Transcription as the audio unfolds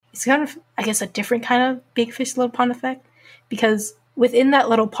it's kind of, I guess, a different kind of big fish, little pond effect, because within that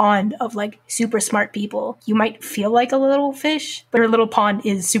little pond of like super smart people, you might feel like a little fish, but your little pond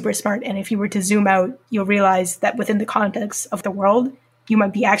is super smart. And if you were to zoom out, you'll realize that within the context of the world, you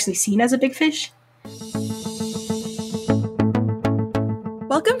might be actually seen as a big fish.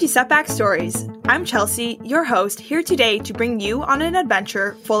 Welcome to Setback Stories. I'm Chelsea, your host, here today to bring you on an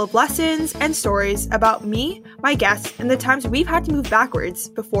adventure full of lessons and stories about me, my guests, and the times we've had to move backwards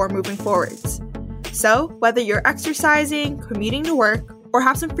before moving forwards. So, whether you're exercising, commuting to work, or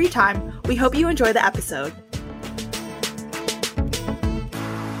have some free time, we hope you enjoy the episode.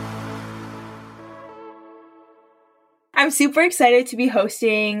 I'm super excited to be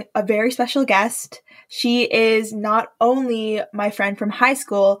hosting a very special guest. She is not only my friend from high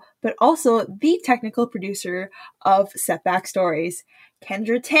school, but also the technical producer of Setback Stories,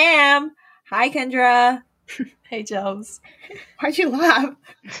 Kendra Tam. Hi, Kendra. Hey, Chels. Why'd you laugh?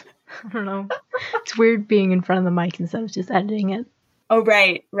 I don't know. It's weird being in front of the mic instead of just editing it. Oh,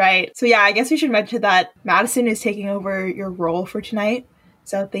 right. So yeah, I guess we should mention that Madison is taking over your role for tonight.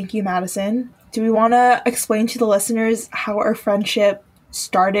 So thank you, Madison. Do we want to explain to the listeners how our friendship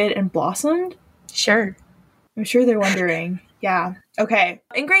started and blossomed? Sure. I'm sure they're wondering. Yeah. Okay.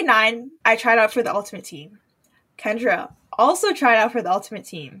 In grade 9, I tried out for the Ultimate Team. Kendra also tried out for the Ultimate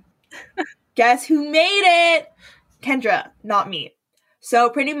Team. Guess who made it? Kendra, not me. So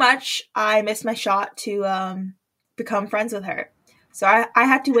pretty much I missed my shot to become friends with her. So I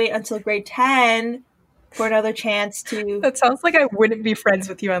had to wait until grade 10 for another chance to... That sounds like I wouldn't be friends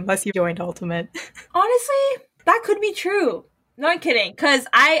with you unless you joined Ultimate. Honestly, that could be true. No, I'm kidding. Because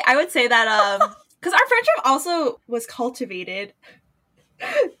I would say that... Because our friendship also was cultivated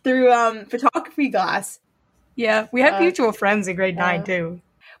through photography class. Yeah, we had mutual friends in grade 9 too.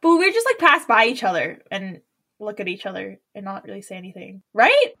 But we would just like pass by each other and look at each other and not really say anything.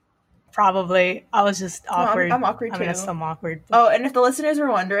 Right? Probably. I was just awkward. No, I'm awkward too. I mean, I'm awkward. But... Oh, and if the listeners were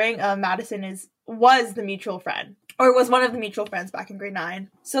wondering, Madison was the mutual friend. Or was one of the mutual friends back in grade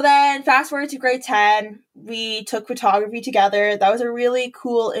 9. So then, fast forward to grade 10, we took photography together. That was a really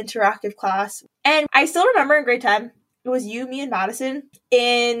cool interactive class. And I still remember in grade 10, it was you, me, and Madison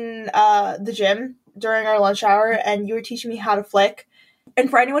in the gym during our lunch hour, and you were teaching me how to flick. And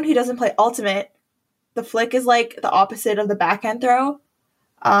for anyone who doesn't play Ultimate, the flick is like the opposite of the backhand throw,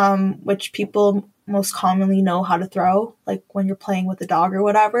 which people most commonly know how to throw, like when you're playing with a dog or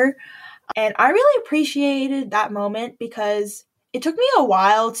whatever. And I really appreciated that moment because it took me a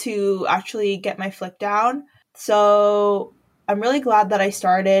while to actually get my flick down. So I'm really glad that I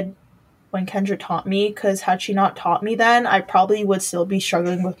started when Kendra taught me, because had she not taught me then, I probably would still be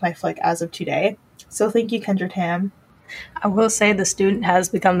struggling with my flick as of today. So thank you, Kendra Tam. I will say the student has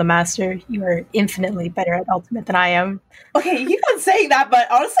become the master. You are infinitely better at Ultimate than I am. Okay, you keep on saying that,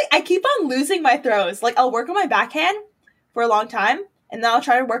 but honestly, I keep on losing my throws. Like, I'll work on my backhand for a long time, and then I'll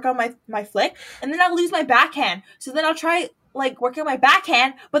try to work on my flick, and then I'll lose my backhand. So then I'll try, like, working on my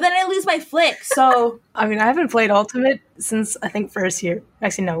backhand, but then I lose my flick, so... I mean, I haven't played Ultimate since, I think, first year.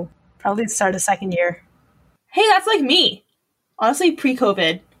 Actually, no. Probably the start of second year. Hey, that's like me. Honestly,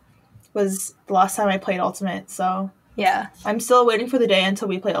 pre-COVID was the last time I played Ultimate, so... Yeah. I'm still waiting for the day until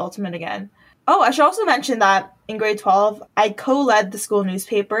we play Ultimate again. Oh, I should also mention that in grade 12, I co-led the school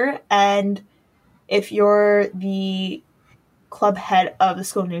newspaper, and if you're the club head of the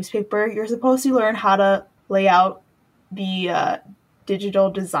school newspaper, you're supposed to learn how to lay out the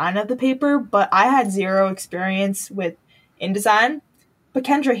digital design of the paper, but I had zero experience with InDesign. But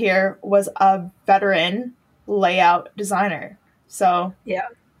Kendra here was a veteran layout designer, so... Yeah.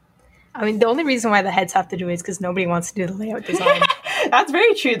 I mean, the only reason why the heads have to do it is because nobody wants to do the layout design. That's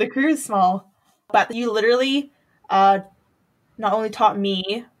very true. The crew is small. But you literally not only taught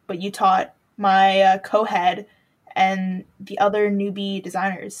me, but you taught my co-head and the other newbie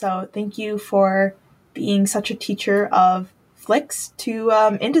designers. So thank you for being such a teacher of flicks to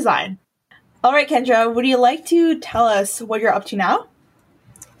InDesign. All right, Kendra, would you like to tell us what you're up to now?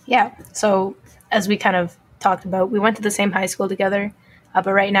 Yeah. So as we kind of talked about, we went to the same high school together.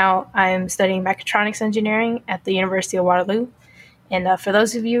 But right now, I'm studying mechatronics engineering at the University of Waterloo. And for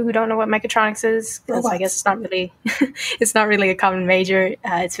those of you who don't know what mechatronics is, because I guess it's not really a common major.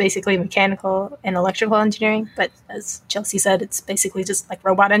 It's basically mechanical and electrical engineering. But as Chelsea said, it's basically just like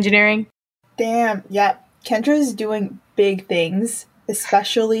robot engineering. Damn, yeah. Kendra's doing big things,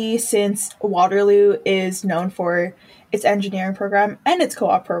 especially since Waterloo is known for its engineering program and its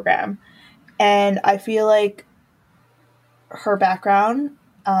co-op program. And I feel like her background,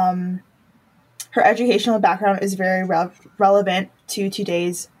 her educational background is very relevant to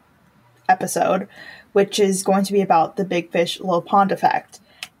today's episode, which is going to be about the big fish, little pond effect.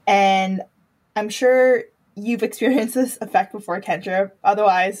 And I'm sure you've experienced this effect before, Kendra.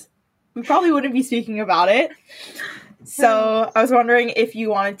 Otherwise, we probably wouldn't be speaking about it. So I was wondering if you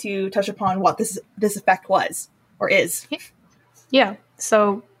wanted to touch upon what this effect was or is. Yeah.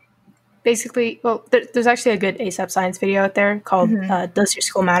 So basically, well, there's actually a good ASAP Science video out there called Does Your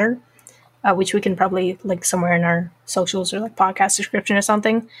School Matter? Which we can probably link somewhere in our socials or like podcast description or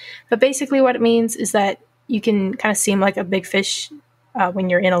something. But basically what it means is that you can kind of seem like a big fish when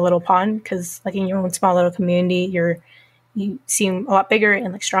you're in a little pond, because like in your own small little community, you seem a lot bigger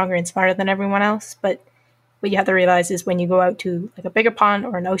and like stronger and smarter than everyone else. But what you have to realize is when you go out to like a bigger pond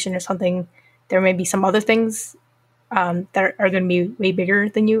or an ocean or something, there may be some other things that are going to be way bigger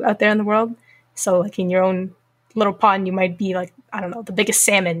than you out there in the world. So like in your own little pond, you might be like, I don't know, the biggest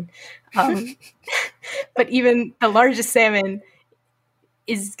salmon. But even the largest salmon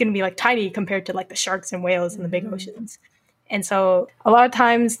is going to be like tiny compared to like the sharks and whales in the big oceans. And so a lot of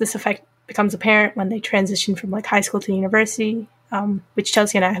times this effect becomes apparent when they transition from like high school to university, which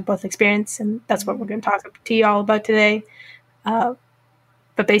Chelsea and I have both experienced, and that's what we're going to talk to you all about today. But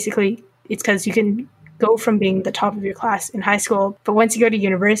basically, it's because you can go from being the top of your class in high school, but once you go to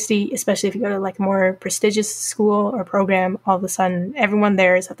university, especially if you go to like a more prestigious school or program, all of a sudden everyone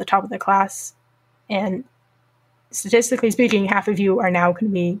there is at the top of their class. And statistically speaking, half of you are now going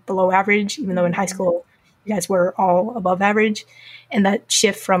to be below average, even though in high school you guys were all above average. And that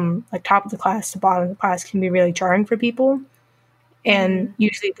shift from like top of the class to bottom of the class can be really jarring for people. And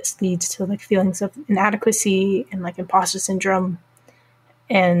usually this leads to like feelings of inadequacy and like imposter syndrome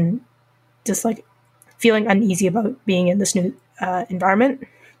and just like feeling uneasy about being in this new environment.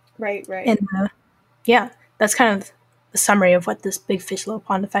 Right. And yeah, that's kind of the summary of what this big fish little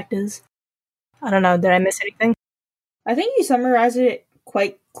pond effect is. I don't know, did I miss anything? I think you summarized it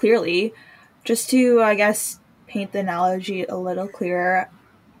quite clearly. Just to, I guess, paint the analogy a little clearer,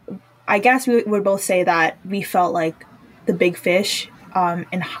 I guess we would both say that we felt like the big fish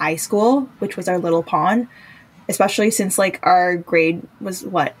in high school, which was our little pond, especially since like our grade was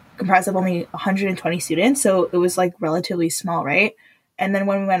comprised of only 120 students, so it was like relatively small, right? And then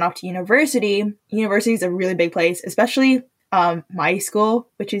when we went off to university is a really big place, especially my school,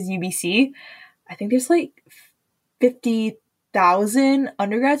 which is UBC. I think there's like 50,000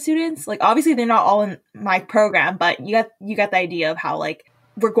 undergrad students. Like obviously they're not all in my program, but you got the idea of how like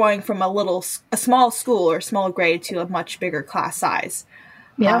we're going from a small school or small grade to a much bigger class size.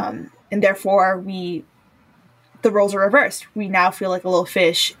 Yeah. And therefore the roles are reversed. We now feel like a little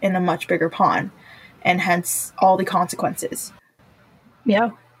fish in a much bigger pond, and hence all the consequences.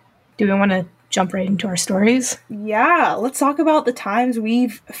 Yeah. Do we want to jump right into our stories? Yeah, let's talk about the times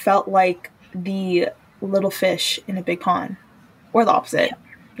we've felt like the little fish in a big pond, or the opposite.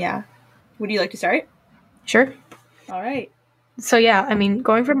 Yeah. Would you like to start? Sure. All right. So yeah, I mean,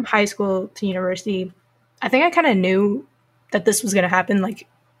 going from high school to university, I think I kind of knew that this was going to happen. Like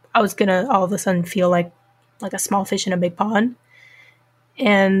I was going to all of a sudden feel like a small fish in a big pond.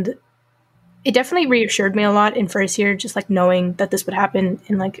 And it definitely reassured me a lot in first year, just like knowing that this would happen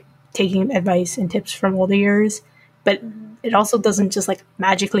and like taking advice and tips from older years. But it also doesn't just like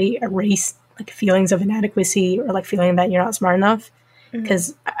magically erase like feelings of inadequacy or like feeling that you're not smart enough.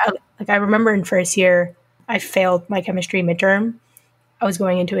 Because I remember in first year, I failed my chemistry midterm. I was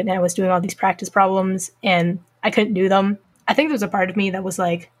going into it and I was doing all these practice problems and I couldn't do them. I think there was a part of me that was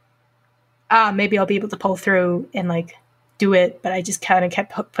like, maybe I'll be able to pull through and like do it, but I just kind of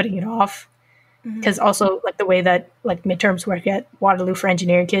kept putting it off. Because also like the way that like midterms work at Waterloo for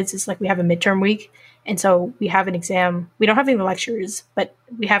engineering kids is like we have a midterm week, and so we have an exam. We don't have any lectures, but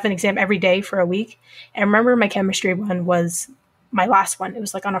we have an exam every day for a week. And I remember my chemistry one was my last one. It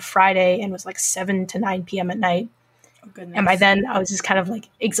was like on a Friday and was like 7 to 9 p.m. at night. Oh, goodness. And by then I was just kind of like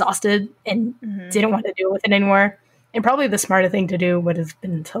exhausted and didn't want to deal with it anymore. And probably the smarter thing to do would have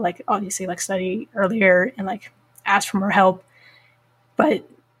been to like obviously like study earlier and like ask for more help. But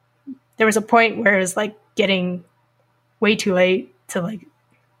there was a point where it was like getting way too late to like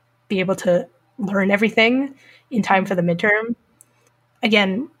be able to learn everything in time for the midterm.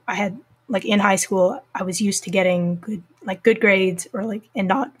 Again, I had like in high school, I was used to getting good grades or like and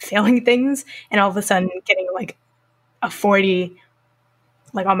not failing things, and all of a sudden getting like a 40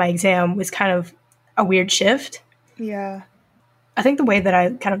 like on my exam was kind of a weird shift. Yeah. I think the way that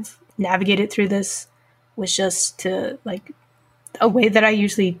I kind of navigated through this was just to like a way that I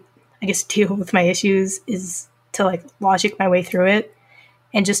usually, I guess, deal with my issues is to like logic my way through it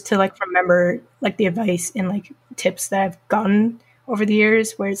and just to like remember like the advice and like tips that I've gotten over the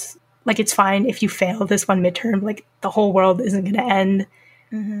years, where it's like, it's fine if you fail this one midterm, like the whole world isn't going to end.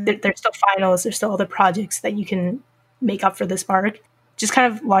 There's still finals, there's still other projects that you can make up for this mark. just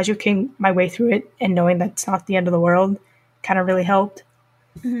kind of logicking my way through it and knowing that's not the end of the world kind of really helped.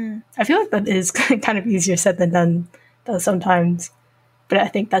 I feel like that is kind of easier said than done though sometimes, but I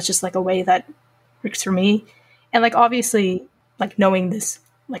think that's just like a way that works for me. And like obviously like knowing this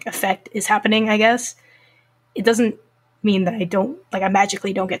like effect is happening, I guess it doesn't mean that I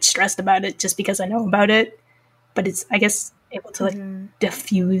magically don't get stressed about it just because I know about it, but it's, I guess, able to like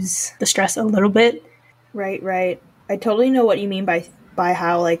diffuse the stress a little bit. Right. I totally know what you mean by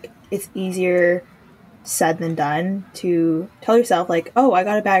how like it's easier said than done to tell yourself like, oh, I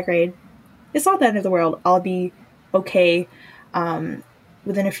got a bad grade. It's not the end of the world. I'll be okay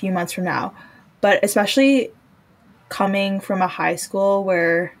within a few months from now. But especially coming from a high school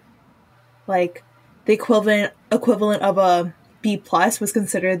where like the equivalent of a B plus was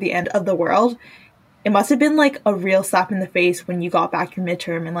considered the end of the world, it must have been like a real slap in the face when you got back your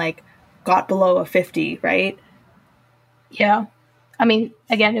midterm and like got below a 50, right? Yeah. I mean,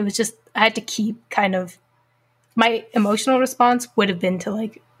 again, it was just, I had to keep kind of, my emotional response would have been to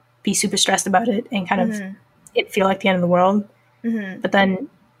like be super stressed about it and kind of it feel like the end of the world. But then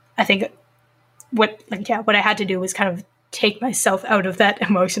I think what I had to do was kind of take myself out of that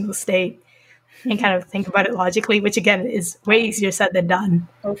emotional state and kind of think about it logically, which again is way easier said than done.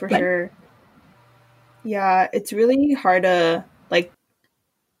 Oh, for sure. Yeah, it's really hard to like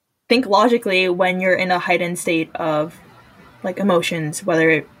think logically when you're in a heightened state of like emotions,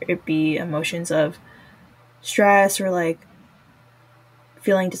 whether it be emotions of stress or like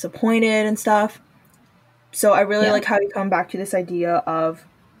feeling disappointed and stuff. So I really like how you come back to this idea of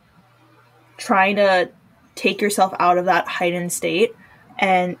trying to take yourself out of that heightened state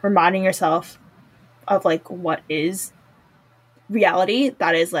and reminding yourself of like what is reality.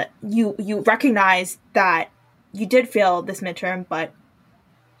 That is that you recognize that you did fail this midterm, but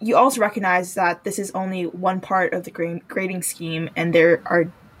you also recognize that this is only one part of the grading scheme and there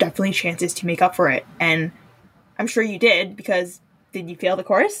are definitely chances to make up for it. And I'm sure you did, because did you fail the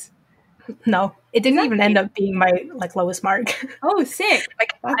course? No, it didn't even end up being my like lowest mark. Oh, sick.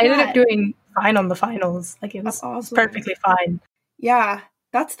 Like I ended up doing fine on the finals. Like it was awesome. Perfectly fine. Yeah.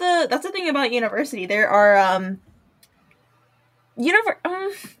 That's the thing about university. There are I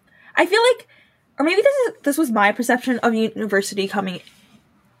feel like, or maybe this was my perception of university coming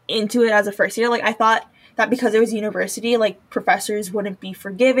into it as a first year. Like I thought that because it was university, like professors wouldn't be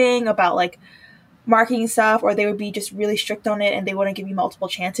forgiving about like marking stuff, or they would be just really strict on it and they wouldn't give you multiple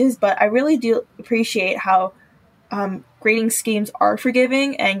chances. But I really do appreciate how grading schemes are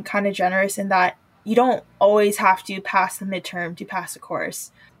forgiving and kind of generous in that you don't always have to pass the midterm to pass a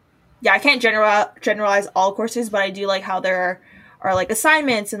course. Yeah, I can't generalize all courses, but I do like how there are like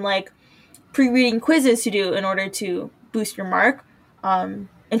assignments and like pre-reading quizzes to do in order to boost your mark and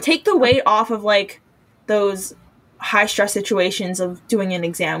take the weight off of like those high stress situations of doing an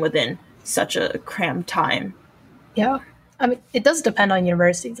exam within such a cramped time. Yeah. I mean, it does depend on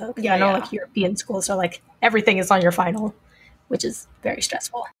universities, though. Yeah, I know like European schools are like everything is on your final, which is very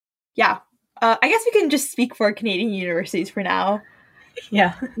stressful. Yeah. I guess we can just speak for Canadian universities for now.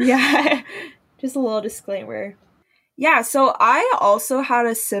 Yeah. Yeah. Just a little disclaimer. Yeah, so I also had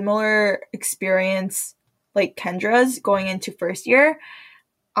a similar experience like Kendra's going into first year.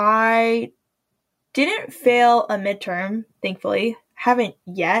 I didn't fail a midterm, thankfully. Haven't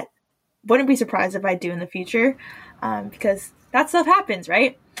yet. Wouldn't be surprised if I do in the future, because that stuff happens,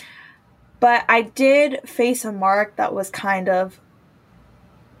 right? But I did face a mark that was kind of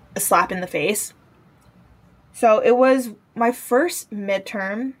a slap in the face. So it was my first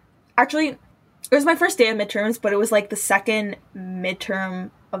midterm. Actually, it was my first day of midterms, but it was like the second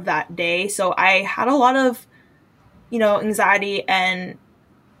midterm of that day. So I had a lot of, anxiety and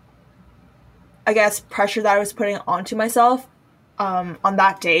I guess pressure that I was putting onto myself on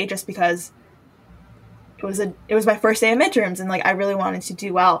that day, just because it was my first day of midterms and like I really wanted to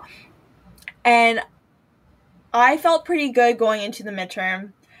do well. And I felt pretty good going into the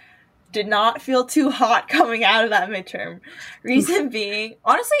midterm. Did not feel too hot coming out of that midterm. Reason being,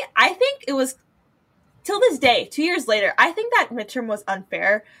 honestly, I think it was, till this day, 2 years later, I think that midterm was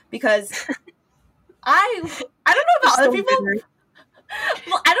unfair because I don't know about other people. Bitter.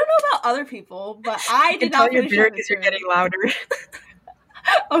 Well, I don't know about other people, but I did not finish it because you're getting louder.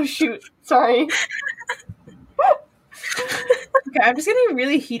 Oh shoot! Sorry. Okay, I'm just getting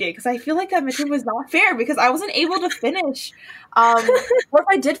really heated because I feel like that midterm was not fair because I wasn't able to finish. Or if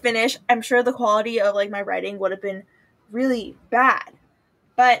I did finish, I'm sure the quality of like my writing would have been really bad.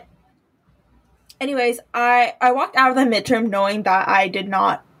 But anyways, I walked out of the midterm knowing that I did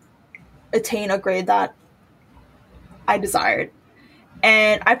not attain a grade that I desired.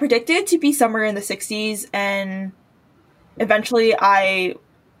 And I predicted to be somewhere in the 60s, and eventually I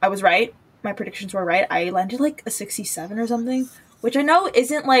was right. My predictions were right. I landed like a 67 or something, which I know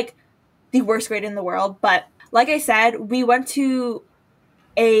isn't like the worst grade in the world, but like I said, we went to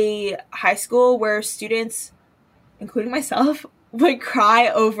a high school where students, including myself, would cry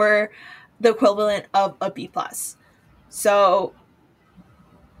over the equivalent of a B plus. So,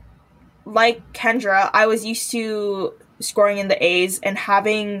 like Kendra, I was used to scoring in the A's, and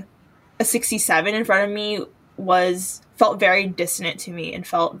having a 67 in front of me felt very dissonant to me and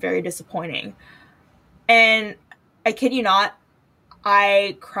felt very disappointing. And I kid you not,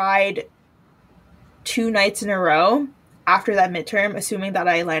 I cried 2 nights in a row after that midterm, assuming that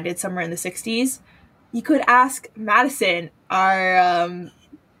I landed somewhere in the 60s. You could ask Madison, our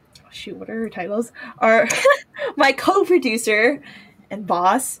what are her titles? Our my co-producer and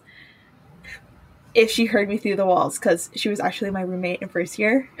boss, if she heard me through the walls, because she was actually my roommate in first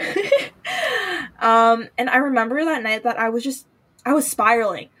year. And I remember that night that I was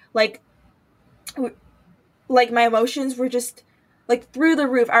spiraling. Like my emotions were just like through the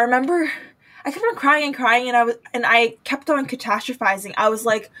roof. I remember I kept on crying and crying, and I kept on catastrophizing. I was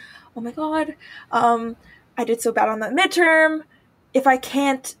like, oh my god, I did so bad on that midterm. If I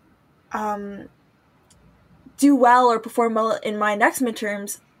can't do well or perform well in my next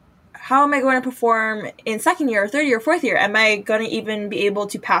midterms, how am I going to perform in second year or third year or fourth year? Am I going to even be able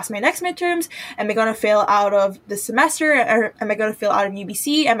to pass my next midterms? Am I going to fail out of the semester? Or am I going to fail out of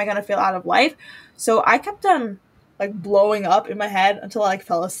UBC? Am I going to fail out of life? So I kept like blowing up in my head until I like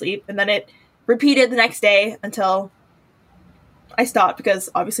fell asleep, and then it repeated the next day until I stopped, because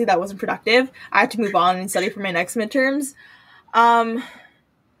obviously that wasn't productive. I had to move on and study for my next midterms.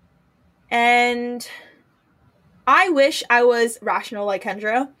 And I wish I was rational like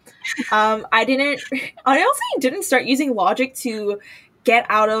Kendra. I honestly didn't start using logic to get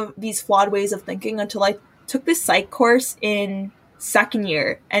out of these flawed ways of thinking until I took this psych course in second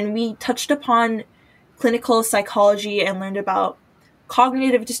year, and we touched upon clinical psychology and learned about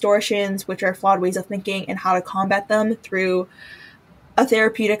cognitive distortions, which are flawed ways of thinking, and how to combat them through a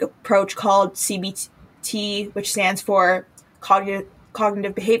therapeutic approach called CBT, which stands for cognitive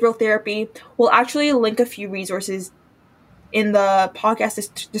behavioral therapy. We'll actually link a few resources in the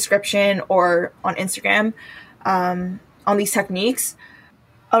podcast description or on Instagram on these techniques.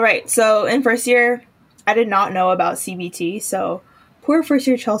 All right, so in first year, I did not know about CBT, so poor first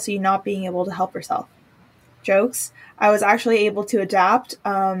year Chelsea not being able to help herself. Jokes. I was actually able to adopt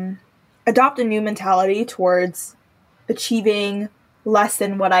a new mentality towards achieving less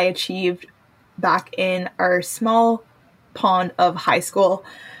than what I achieved back in our small pond of high school.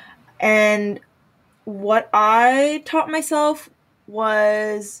 And what I taught myself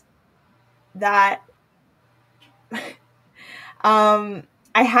was that I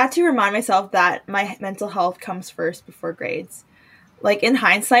had to remind myself that my mental health comes first before grades. Like, in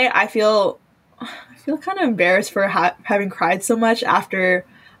hindsight, I feel kind of embarrassed for having cried so much after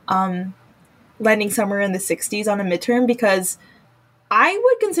landing somewhere in the 60s on a midterm, because I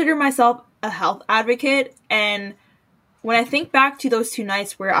would consider myself a health advocate, and when I think back to those 2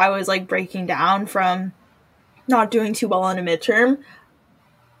 nights where I was like breaking down from not doing too well on a midterm,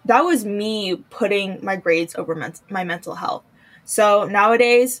 that was me putting my grades over my mental health. So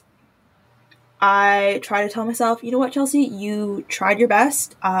nowadays, I try to tell myself, you know what, Chelsea, you tried your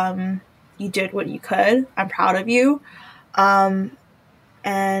best. You did what you could. I'm proud of you. And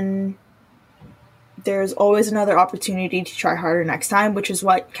there's always another opportunity to try harder next time, which is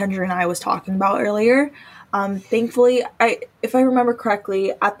what Kendra and I was talking about earlier. Thankfully, if I remember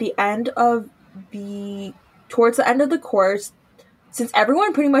correctly, towards the end of the course, since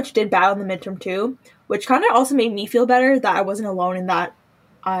everyone pretty much did bad on the midterm too, which kind of also made me feel better that I wasn't alone in that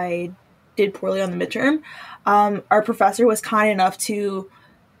I did poorly on the midterm, our professor was kind enough to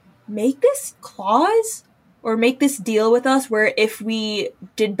make this clause or make this deal with us where if we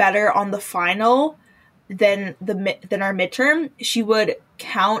did better on the final than our midterm, she would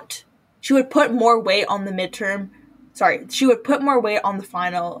put more weight on the midterm. Sorry, she would put more weight on the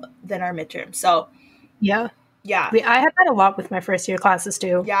final than our midterm. So, yeah. I had that a lot with my first year classes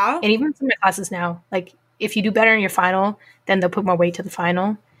too. Yeah, and even some of my classes now. Like, if you do better in your final, then they'll put more weight to the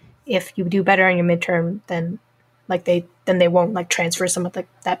final. If you do better in your midterm, then they won't like transfer some of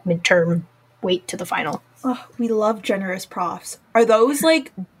that midterm weight to the final. Oh, we love generous profs. Are those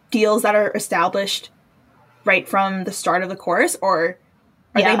like deals that are established right from the start of the course, or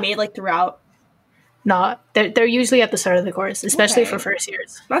are they made like throughout? No, they're usually at the start of the course, especially for first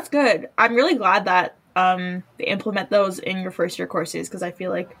years. That's good. I'm really glad that they implement those in your first year courses, because I feel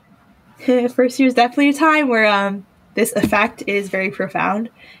like first year is definitely a time where this effect is very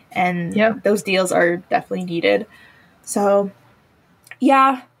profound, and those deals are definitely needed. So,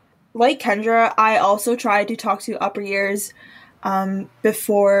 yeah, like Kendra, I also tried to talk to upper years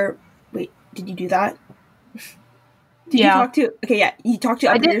before. Wait, did you do that? Did you talk to? Okay, yeah, you talked to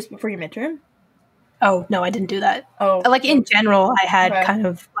upper years before your midterm. Oh no, I didn't do that. Oh, like in general, I had kind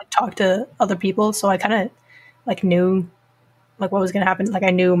of like talked to other people, so I kind of like knew like what was going to happen. Like I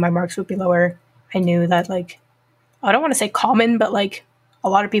knew my marks would be lower. I knew that like I don't want to say common, but like a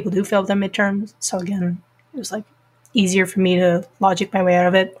lot of people do fail their midterms. So again, it was like easier for me to logic my way out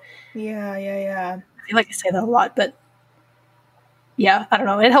of it. Yeah. I feel like I say that a lot, but yeah, I don't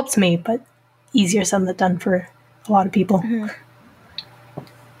know. It helps me, but easier said than done for a lot of people. Mm-hmm.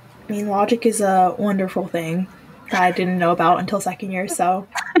 I mean, logic is a wonderful thing that I didn't know about until second year, so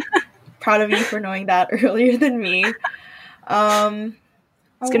proud of you for knowing that earlier than me. It's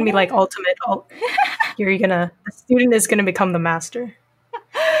gonna be like ultimate. The student is gonna become the master.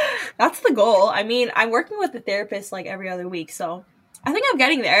 That's the goal. I mean, I'm working with a therapist like every other week, so I think I'm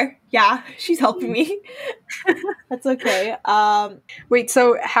getting there. Yeah, she's helping me. That's okay. Wait,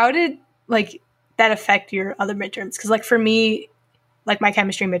 so how did like that affect your other midterms? Because like for me, like my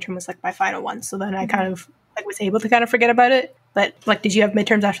chemistry midterm was like my final one, so then I kind of like was able to kind of forget about it. But like, did you have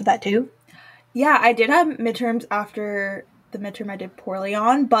midterms after that too? Yeah, I did have midterms after the midterm I did poorly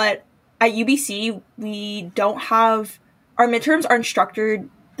on, but at UBC we don't have our midterms aren't structured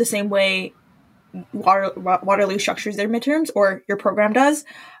the same way Waterloo structures their midterms or your program does.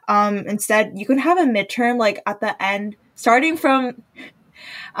 Instead, you can have a midterm like at the end, starting from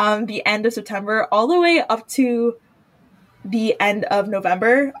the end of September all the way up to the end of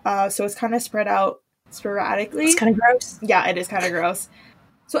November. So it's kind of spread out sporadically. It's kind of gross. Yeah, it is kind of gross.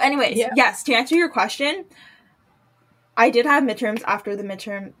 So anyways, yes, to answer your question, I did have midterms after the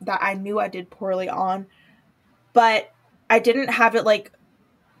midterm that I knew I did poorly on, but I didn't have it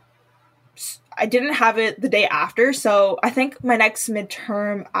the day after. So I think my next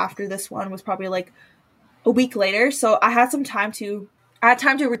midterm after this one was probably like a week later. So I had time to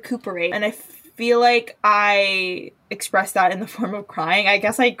recuperate, and I feel like I expressed that in the form of crying. I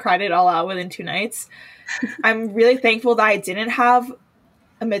guess I cried it all out within 2 nights. I'm really thankful that I didn't have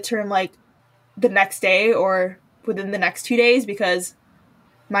a midterm like the next day or within the next 2 days, because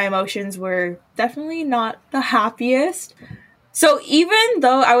my emotions were definitely not the happiest. So even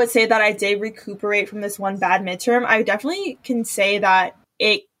though I would say that I did recuperate from this one bad midterm, I definitely can say that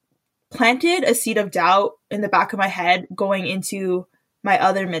it planted a seed of doubt in the back of my head going into my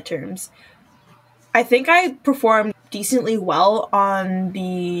other midterms. I think I performed decently well on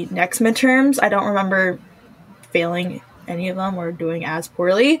the next midterms. I don't remember failing any of them or doing as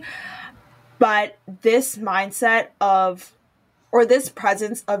poorly. But this mindset this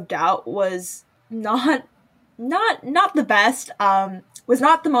presence of doubt was not the best, was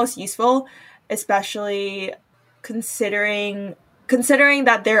not the most useful, especially considering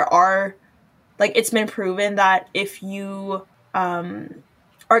that there are, like, it's been proven that if you are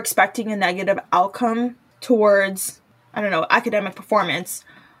expecting a negative outcome towards, I don't know, academic performance,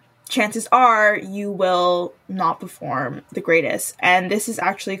 chances are you will not perform the greatest. And this is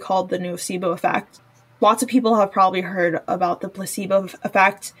actually called the nocebo effect. Lots of people have probably heard about the placebo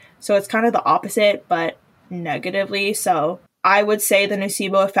effect. So it's kind of the opposite, but negatively. So I would say the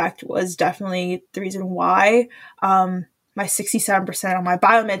nocebo effect was definitely the reason why my 67% on my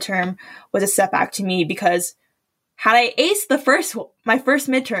bio midterm was a setback to me, because had I aced my first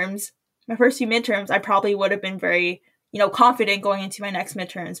few midterms, I probably would have been very, confident going into my next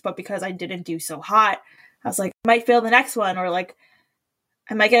midterms. But because I didn't do so hot, I was like, I might fail the next one, or like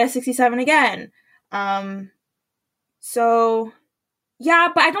I might get a 67 again. So yeah,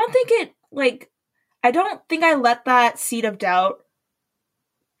 but I don't think I let that seed of doubt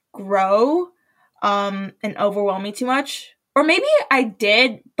grow and overwhelm me too much. Or maybe I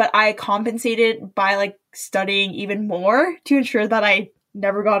did, but I compensated by like studying even more to ensure that I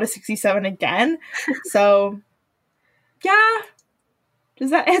never got a 67 again. So yeah.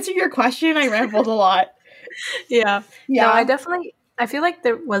 Does that answer your question? I rambled a lot. Yeah. No, I feel like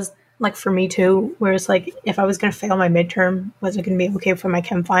there was, like, for me too, where it's like, if I was going to fail my midterm, was it going to be okay for my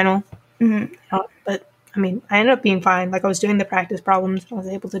chem final? Mm-hmm. But I mean, I ended up being fine. Like, I was doing the practice problems, I was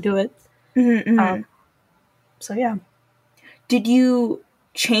able to do it. Mm-hmm. So yeah. Did you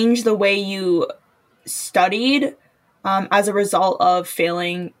change the way you studied as a result of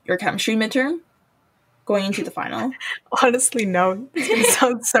failing your chemistry midterm going into the final? Honestly, no. It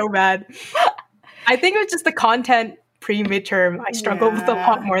sounds so bad. I think it was just the content pre-midterm. I struggled with a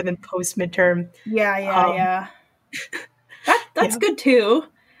lot more than post-midterm. Yeah. That's good too.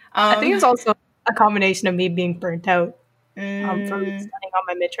 I think it was also a combination of me being burnt out from studying on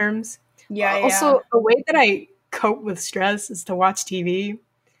my midterms. Also, the way that I cope with stress is to watch TV.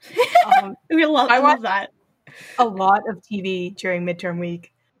 I love that. A lot of TV during midterm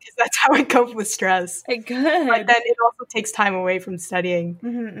week because that's how I cope with stress. Good. But then it also takes time away from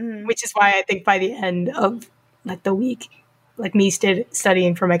studying, which is why I think by the end of like the week, like me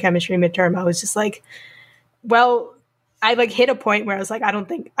studying for my chemistry midterm, I was just like, well, I like hit a point where I was like, I don't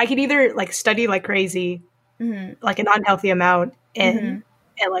think I could either like study like crazy, like an unhealthy amount, and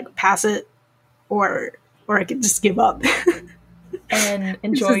like pass it, or I could just give up and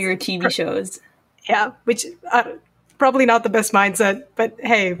enjoy your TV shows. Yeah, which probably not the best mindset, but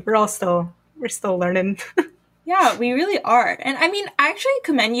hey, we're still learning. Yeah, we really are. And I mean, I actually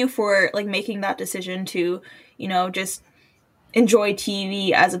commend you for like making that decision to, you know, just enjoy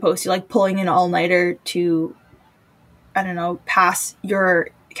TV as opposed to like pulling an all-nighter to, I don't know, pass your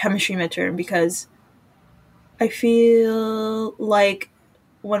chemistry midterm, because I feel like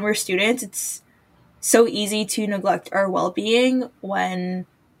when we're students, it's so easy to neglect our well-being when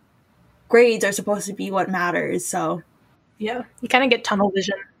grades are supposed to be what matters. So yeah, you kind of get tunnel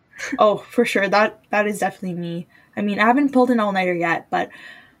vision. Oh, for sure. That is definitely me. I mean, I haven't pulled an all-nighter yet, but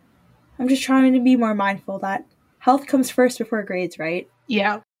I'm just trying to be more mindful that health comes first before grades, right?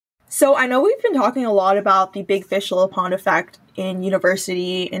 Yeah. So I know we've been talking a lot about the big fish little pond effect in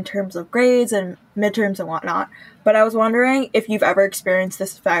university in terms of grades and midterms and whatnot, but I was wondering if you've ever experienced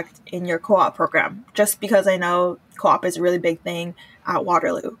this effect in your co-op program, just because I know co-op is a really big thing at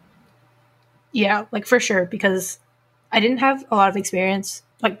Waterloo. Yeah, like for sure, because I didn't have a lot of experience,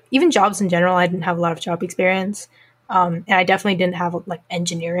 like even jobs in general, I didn't have a lot of job experience. And I definitely didn't have like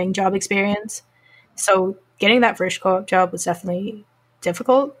engineering job experience. So getting that first co-op job was definitely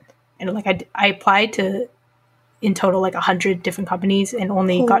difficult. And like I applied to in total like 100 different companies and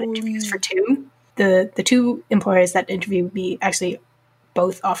only got interviews for 2. The 2 employers that interviewed me actually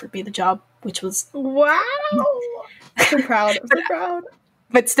both offered me the job, which was wow. I'm so proud. I'm so proud.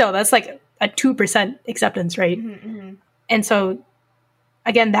 But still, that's like a 2% acceptance rate. And so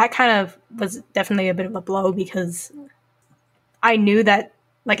again, that kind of was definitely a bit of a blow, because I knew that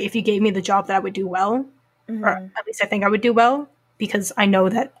like if you gave me the job that I would do well, or at least I think I would do well, because I know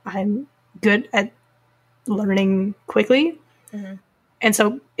that I'm good at learning quickly. And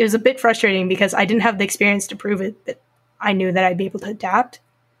so it was a bit frustrating because I didn't have the experience to prove it, but I knew that I'd be able to adapt.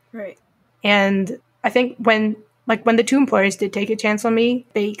 Right. And I think when the 2 employers did take a chance on me,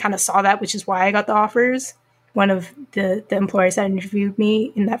 they kind of saw that, which is why I got the offers. One of the employers that interviewed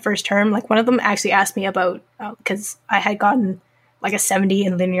me in that first term, like one of them actually asked me about, because I had gotten like a 70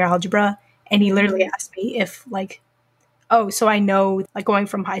 in linear algebra, and he literally asked me if like, oh, so I know like going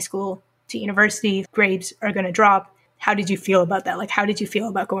from high school to university, grades are going to drop. How did you feel about that? Like, how did you feel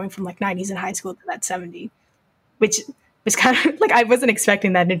about going from like 90s in high school to that 70? Which was kind of like, I wasn't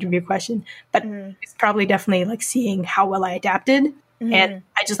expecting that interview question, but it's probably definitely like seeing how well I adapted. And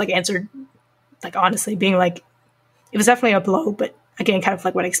I just like answered like honestly, being like, it was definitely a blow, but again, kind of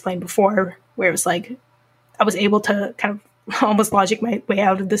like what I explained before, where it was like I was able to kind of almost logic my way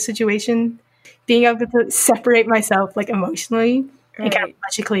out of the situation, being able to separate myself like emotionally and kind of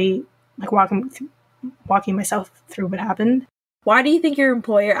logically like walking myself through what happened. Why do you think your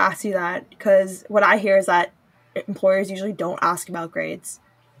employer asked you that? Because what I hear is that employers usually don't ask about grades.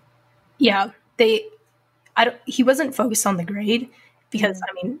 Yeah, he wasn't focused on the grade, because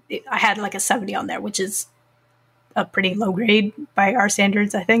I mean, I had like a 70 on there, which is a pretty low grade by our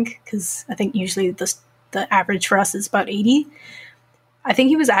standards, I think, because I think usually the average for us is about 80. I think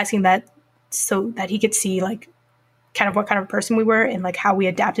he was asking that so that he could see like kind of what kind of person we were and like how we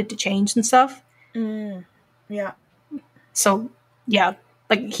adapted to change and stuff. Yeah. So yeah,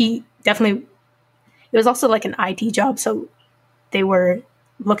 like he definitely, it was also like an IT job, so they were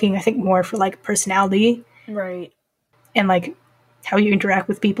looking, I think, more for like personality, right, and like how you interact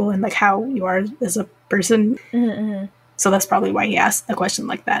with people and like how you are as a person. So that's probably why he asked a question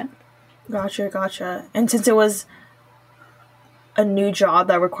like that. Gotcha. And since it was a new job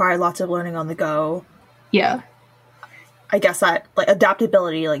that required lots of learning on the go, yeah, I guess that like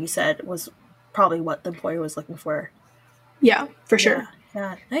adaptability, like you said, was probably what the employer was looking for. Yeah, for sure.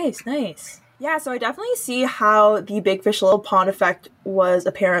 Yeah. Nice. Yeah, so I definitely see how the big fish little pond effect was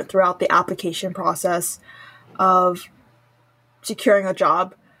apparent throughout the application process of securing a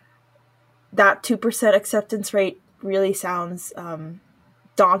job. That 2% acceptance rate really sounds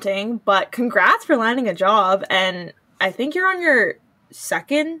daunting, but congrats for landing a job. And I think you're on your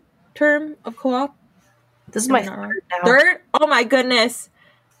 2nd term of co-op. This is my 3rd now. 3rd? Oh my goodness.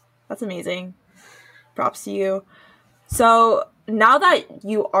 That's amazing. Props to you. So now that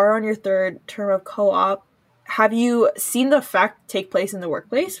you are on your 3rd term of co-op, have you seen the effect take place in the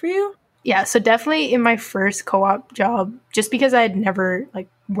workplace for you? Yeah, so definitely in my first co-op job, just because I had never like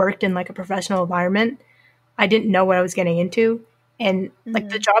worked in like a professional environment, I didn't know what I was getting into. And like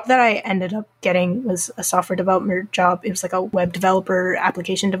the job that I ended up getting was a software development job. It was like a web developer,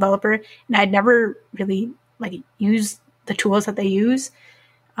 application developer, and I'd never really like used the tools that they use,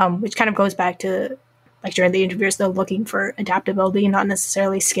 which kind of goes back to like during the interviews, they're looking for adaptability, not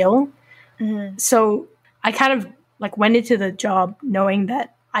necessarily skill. So I kind of like went into the job knowing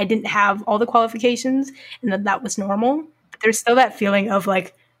that I didn't have all the qualifications and that that was normal. But there's still that feeling of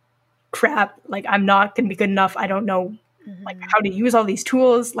like, crap, like I'm not going to be good enough. I don't know like how to use all these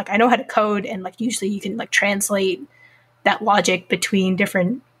tools. Like I know how to code, and like usually you can like translate that logic between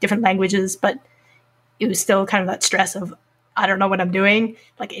different languages, but it was still kind of that stress of I don't know what I'm doing.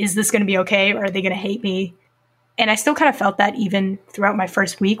 Like, is this going to be okay, or are they going to hate me? And I still kind of felt that even throughout my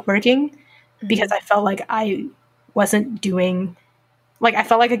first week working, because I felt like I wasn't doing like I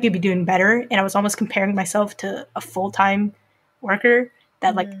felt like I could be doing better, and I was almost comparing myself to a full-time worker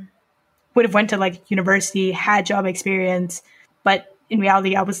that like would have went to like university, had job experience, but in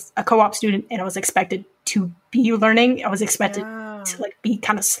reality I was a co-op student and I was expected to be learning. I was expected to like be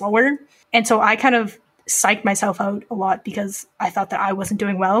kind of slower. And so I kind of psyched myself out a lot because I thought that I wasn't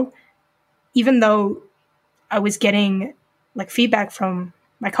doing well, even though I was getting like feedback from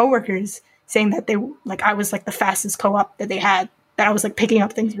my coworkers saying that they like I was like the fastest co-op that they had, that I was like picking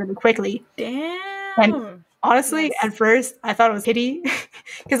up things really quickly. Damn. And honestly, at first I thought it was pity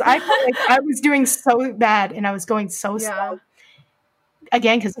because I felt like I was doing so bad and I was going so slow.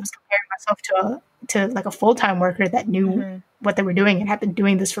 Again, because I was comparing myself to like a full-time worker that knew what they were doing and had been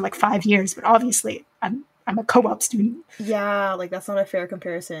doing this for like 5 years. But obviously, I'm a co-op student. Yeah, like that's not a fair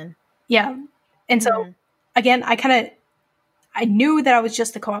comparison. Yeah, and so again, I knew that I was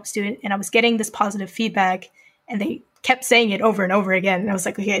just a co-op student and I was getting this positive feedback, and they kept saying it over and over again. And I was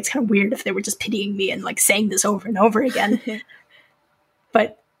like, okay, it's kind of weird if they were just pitying me and like saying this over and over again.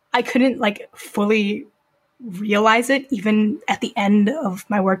 But I couldn't like fully realize it even at the end of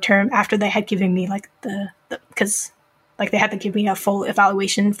my work term, after they had given me like because like they had to give me a full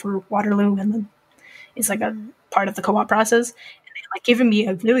evaluation for Waterloo, and then it's like a part of the co-op process, and they like given me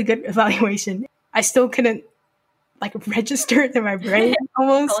a really good evaluation. I still couldn't like register it in my brain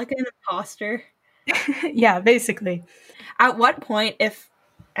almost. Like an imposter. Yeah, basically. At what point, if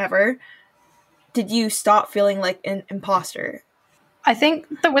ever, did you stop feeling like an imposter? I think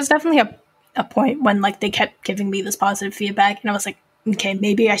there was definitely a point when like they kept giving me this positive feedback, and I was like, okay,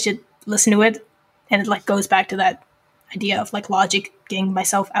 maybe I should listen to it. And it like goes back to that idea of like logic, getting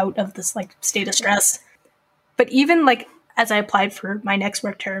myself out of this like state of stress. But even like as I applied for my next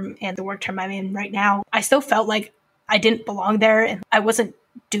work term and the work term I'm in right now, I still felt like I didn't belong there and I wasn't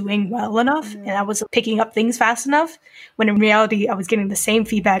doing well enough and I wasn't picking up things fast enough, when in reality I was getting the same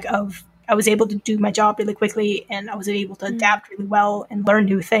feedback of I was able to do my job really quickly and I was able to adapt really well and learn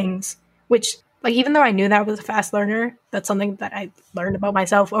new things, which like even though I knew that I was a fast learner, that's something that I learned about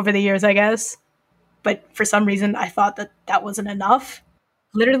myself over the years, I guess. But for some reason I thought that that wasn't enough.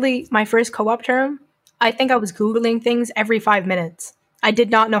 Literally my first co-op term, I think I was Googling things every 5 minutes. I did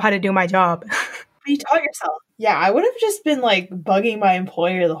not know how to do my job. You taught yourself. Yeah, I would have just been like bugging my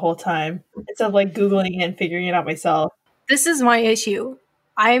employer the whole time instead of like Googling and figuring it out myself. This is my issue.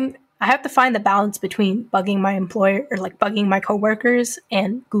 I have to find the balance between bugging my employer or like bugging my coworkers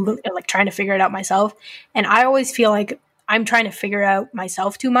and Google or like trying to figure it out myself. And I always feel like I'm trying to figure out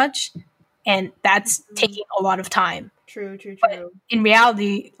myself too much, and that's taking a lot of time. True. But in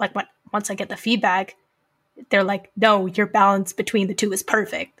reality, like once I get the feedback, they're like, no, your balance between the two is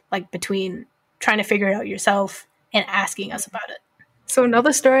perfect. Like between trying to figure it out yourself and asking us about it. So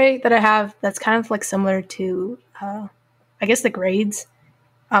another story that I have that's kind of like similar to, I guess, the grades.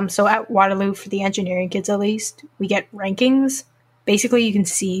 So at Waterloo, for the engineering kids at least, we get rankings. Basically, you can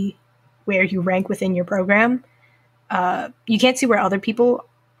see where you rank within your program. You can't see where other people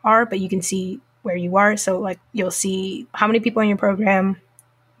are, but you can see where you are. So like you'll see how many people in your program,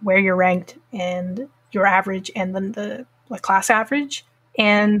 where you're ranked, and your average, and then the like class average.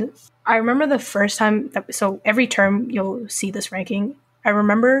 And I remember the first time so every term you'll see this ranking. I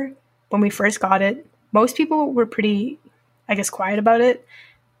remember when we first got it, most people were pretty, I guess, quiet about it.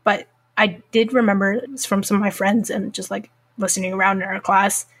 But I did remember from some of my friends and just like listening around in our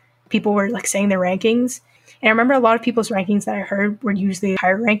class, people were like saying their rankings. And I remember a lot of people's rankings that I heard were usually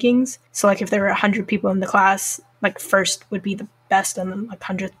higher rankings. So like if there were 100 people in the class, like first would be the best and then like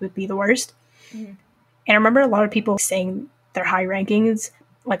 100th would be the worst. And I remember a lot of people saying their high rankings.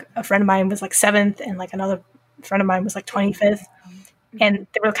 Like a friend of mine was like 7th and like another friend of mine was like 25th. And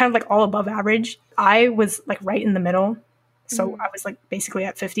they were kind of like all above average. I was like right in the middle. So I was like basically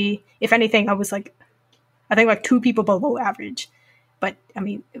at 50. If anything, I was like, I think like 2 people below average. But I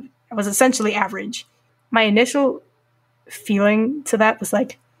mean, I was essentially average. My initial feeling to that was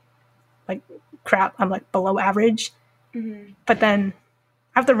like crap, I'm like below average. But then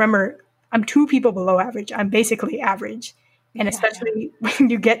I have to remember I'm 2 people below average. I'm basically average. And especially when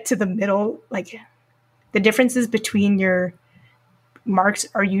you get to the middle, like the differences between your marks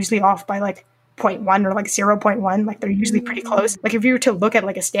are usually off by like 0.1 or like 0.1. Like they're usually pretty close. Like if you were to look at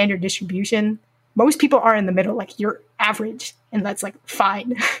like a standard distribution, most people are in the middle, like you're average, and that's like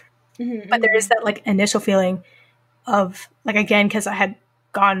fine. But there is that like initial feeling of like, again, because I had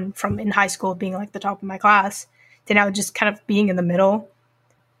gone from in high school being like the top of my class to now just kind of being in the middle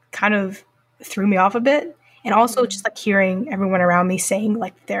kind of threw me off a bit. And also just like hearing everyone around me saying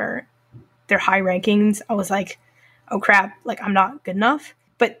like their high rankings, I was like, oh crap, like I'm not good enough.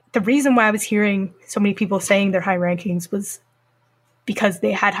 But the reason why I was hearing so many people saying their high rankings was because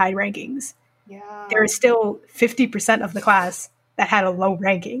they had high rankings. Yeah. There is still 50% of the class that had a low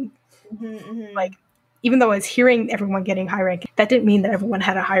ranking. Like, even though I was hearing everyone getting high ranking, that didn't mean that everyone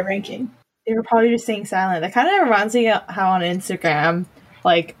had a high ranking. They were probably just staying silent. That kind of reminds me of how on Instagram,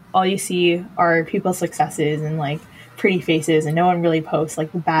 like, all you see are people's successes and, like, pretty faces, and no one really posts,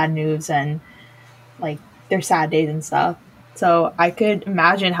 like, the bad news and, like, their sad days and stuff. So I could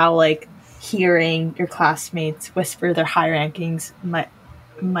imagine how, like, hearing your classmates whisper their high rankings might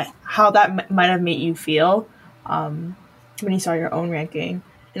how that might have made you feel when you saw your own ranking.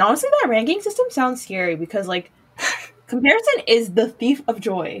 And honestly, that ranking system sounds scary because, like, comparison is the thief of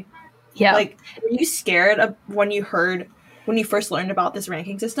joy. Yeah. Like, were you scared of when you first learned about this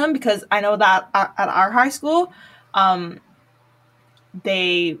ranking system? Because I know that at our high school,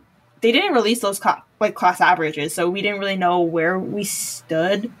 they didn't release those class averages, so we didn't really know where we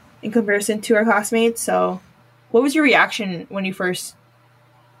stood in comparison to our classmates. So, what was your reaction when you first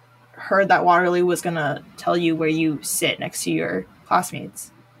heard that Waterloo was gonna tell you where you sit next to your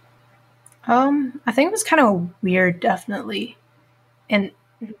classmates? I think it was kind of weird, definitely. And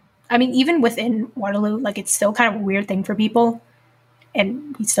I mean, even within Waterloo, like it's still kind of a weird thing for people,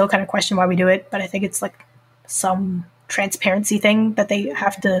 and we still kind of question why we do it. But I think it's like some transparency thing that they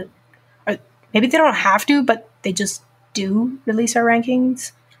have to, or maybe they don't have to, but they just do release our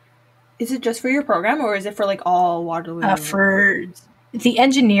rankings. Is it just for your program, or is it for like all Waterloo? For the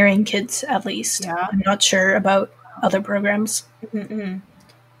engineering kids, at least. Yeah. I'm not sure about other programs.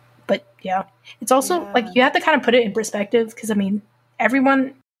 But yeah, it's also like you have to kind of put it in perspective because I mean,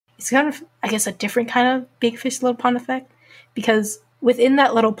 everyone, it's kind of, I guess, a different kind of big fish, little pond effect because within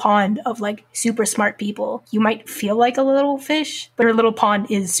that little pond of like super smart people, you might feel like a little fish, but your little pond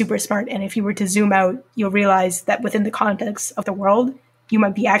is super smart. And if you were to zoom out, you'll realize that within the context of the world, you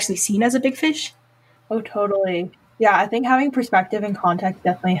might be actually seen as a big fish. Oh, totally. Yeah, I think having perspective and context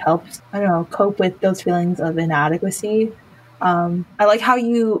definitely helps, I don't know, cope with those feelings of inadequacy. I like how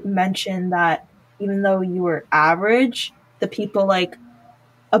you mentioned that even though you were average, the people like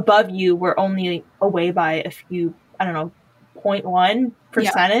above you were only away by a few, I don't know,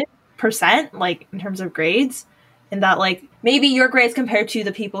 0.1% percent, like in terms of grades. And that like maybe your grades compared to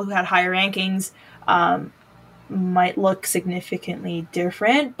the people who had higher rankings might look significantly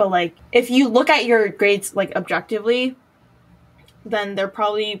different. But like if you look at your grades like objectively, then they're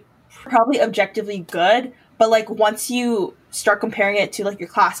probably objectively good. But like once you start comparing it to like your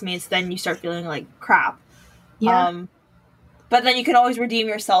classmates, then you start feeling like crap. Yeah. But then you can always redeem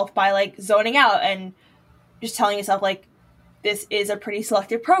yourself by like zoning out and just telling yourself like this is a pretty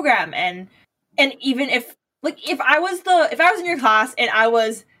selective program. And even if I was in your class and I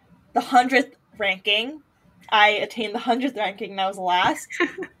was the 100th ranking, I attained the 100th ranking and I was last,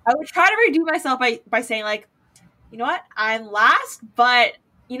 I would try to redeem myself by saying like, you know what, I'm last, but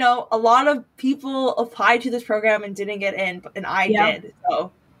you know, a lot of people applied to this program and didn't get in, and I did.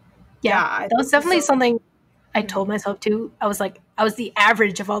 So, that was definitely something I told myself too. I was like, I was the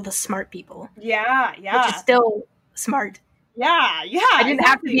average of all the smart people. Yeah. Which is still smart. Yeah. I didn't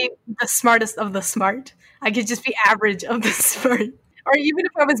have to be the smartest of the smart. I could just be average of the smart. Or even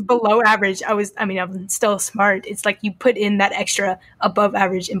if I was below average, I'm still smart. It's like you put in that extra above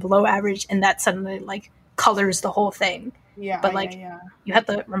average and below average, and that suddenly like colors the whole thing. Yeah. But like you have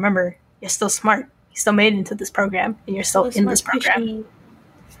to remember you're still smart. You still made it into this program and you're still in this program. Fishy.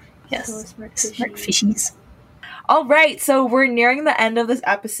 Yes. Smart fishies. All right, so we're nearing the end of this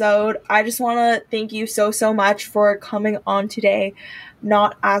episode. I just want to thank you so much for coming on today,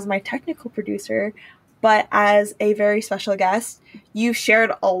 not as my technical producer, but as a very special guest. You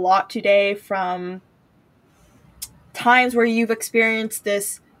shared a lot today from times where you've experienced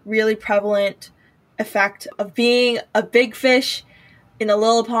this really prevalent effect of being a big fish in a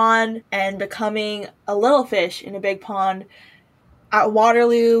little pond and becoming a little fish in a big pond at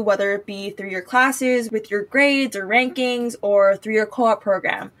Waterloo, whether it be through your classes, with your grades or rankings, or through your co-op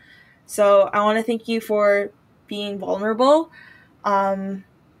program. So I want to thank you for being vulnerable. And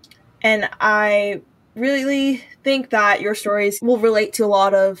I really think that your stories will relate to a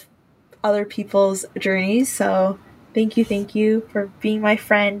lot of other people's journeys. So thank you for being my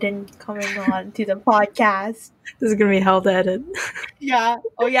friend and coming on to the podcast. This is going to be hell to edit. Yeah.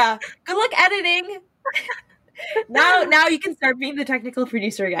 Oh, yeah. Good luck editing. Now you can start being the technical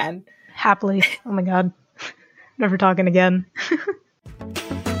producer again. Happily. Oh my god. Never talking again.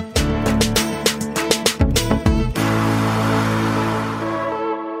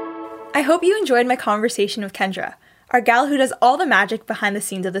 I hope you enjoyed my conversation with Kendra, our gal who does all the magic behind the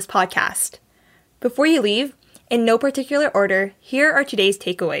scenes of this podcast. Before you leave, in no particular order, here are today's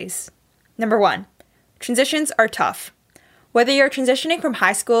takeaways. Number 1, transitions are tough. Whether you're transitioning from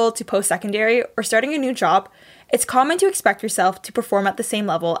high school to post-secondary or starting a new job, it's common to expect yourself to perform at the same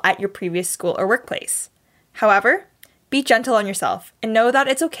level at your previous school or workplace. However, be gentle on yourself and know that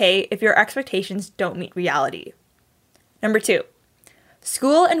it's okay if your expectations don't meet reality. Number 2,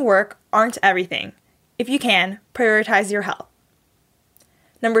 school and work aren't everything. If you can, prioritize your health.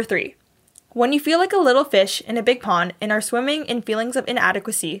 Number 3, when you feel like a little fish in a big pond and are swimming in feelings of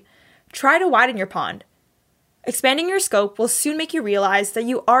inadequacy, try to widen your pond. Expanding your scope will soon make you realize that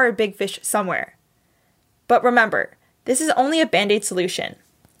you are a big fish somewhere. But remember, this is only a band-aid solution.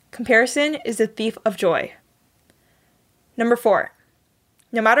 Comparison is the thief of joy. Number 4,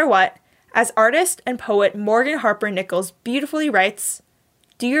 no matter what, as artist and poet Morgan Harper Nichols beautifully writes,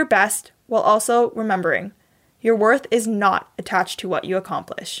 do your best while also remembering your worth is not attached to what you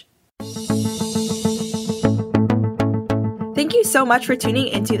accomplish. Thank you so much for tuning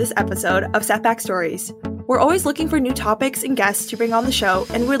into this episode of Setback Stories. We're always looking for new topics and guests to bring on the show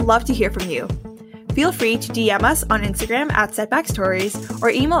and would love to hear from you. Feel free to DM us on Instagram at Setback Stories or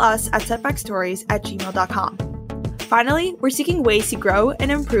email us at setbackstories@gmail.com. Finally, we're seeking ways to grow and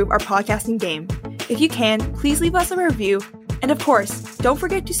improve our podcasting game. If you can, please leave us a review. And of course, don't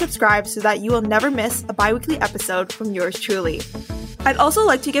forget to subscribe so that you will never miss a bi-weekly episode from yours truly. I'd also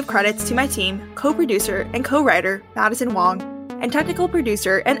like to give credits to my team, co-producer and co-writer Madison Wong, and technical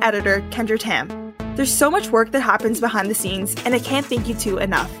producer and editor Kendra Tam. There's so much work that happens behind the scenes, and I can't thank you two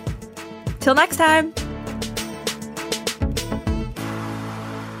enough. Till next time!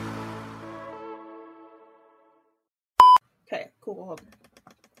 Okay, cool.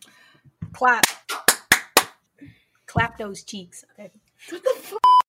 Clap. Clap those cheeks. Okay. What the fuck?